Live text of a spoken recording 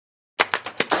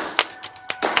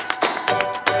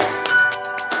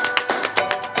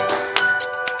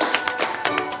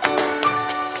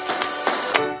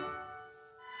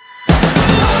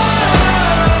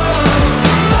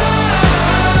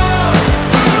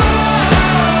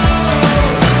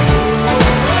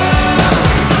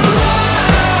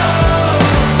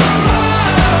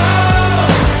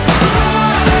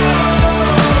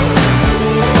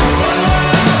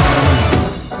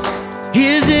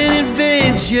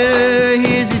future,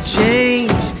 here's a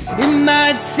change. It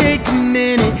might take a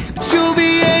minute, but you'll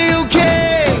be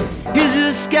A-okay. Here's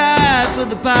the sky for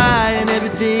the pie, and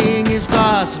everything is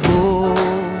possible.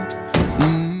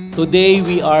 Today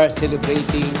we are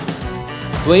celebrating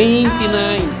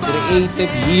 29 creative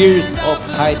years of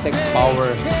high-tech power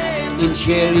in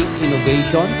sharing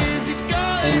innovation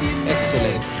and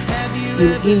excellence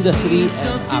in industry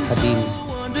and academia.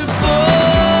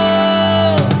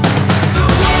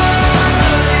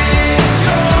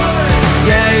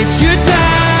 Yeah, it's your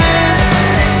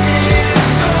time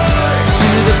to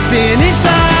the finish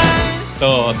line.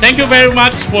 So thank you very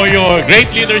much for your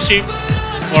great leadership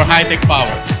for high-tech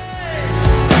power.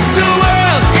 The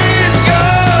world is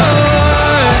yours.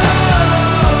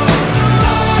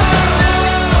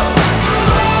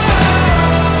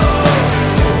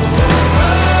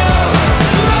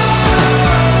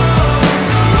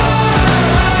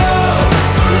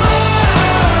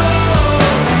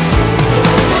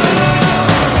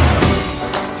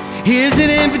 Here's an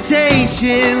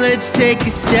invitation, let's take a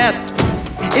step.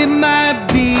 It might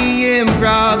be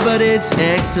improv, but it's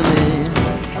excellent.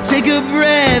 Take a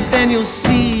breath and you'll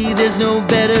see there's no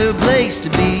better place to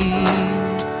be.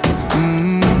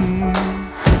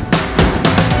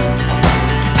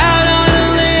 Out on a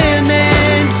limb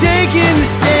and taking the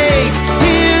stage.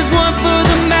 Here's one for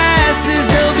the masses,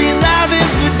 they'll be laughing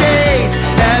for days.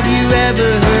 Have you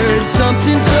ever heard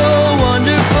something so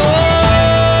wonderful?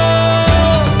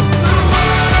 The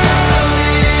world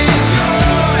is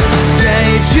yours.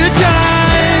 Yeah, it's your time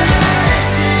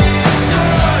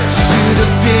the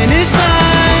finish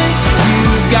line.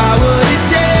 You've got what it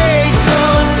takes.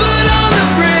 Don't put on the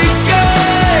brakes,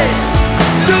 guys.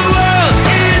 The world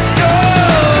is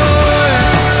yours.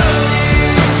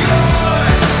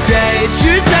 Yeah, it's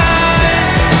your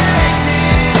time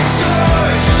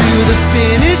to the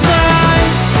finish line.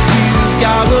 You've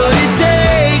got what it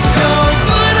takes. Don't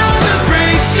put on the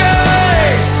brakes,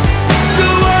 guys. The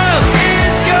world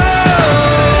is yours.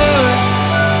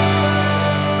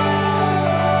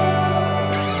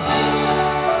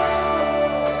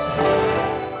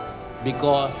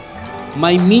 Because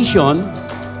my mission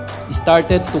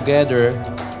started together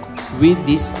with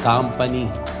this company.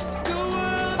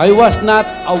 I was not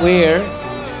aware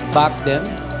back then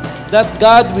that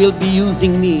God will be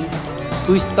using me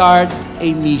to start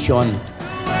a mission. The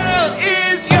world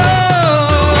is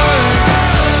yours.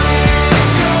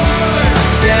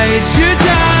 Yeah, it's your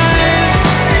time.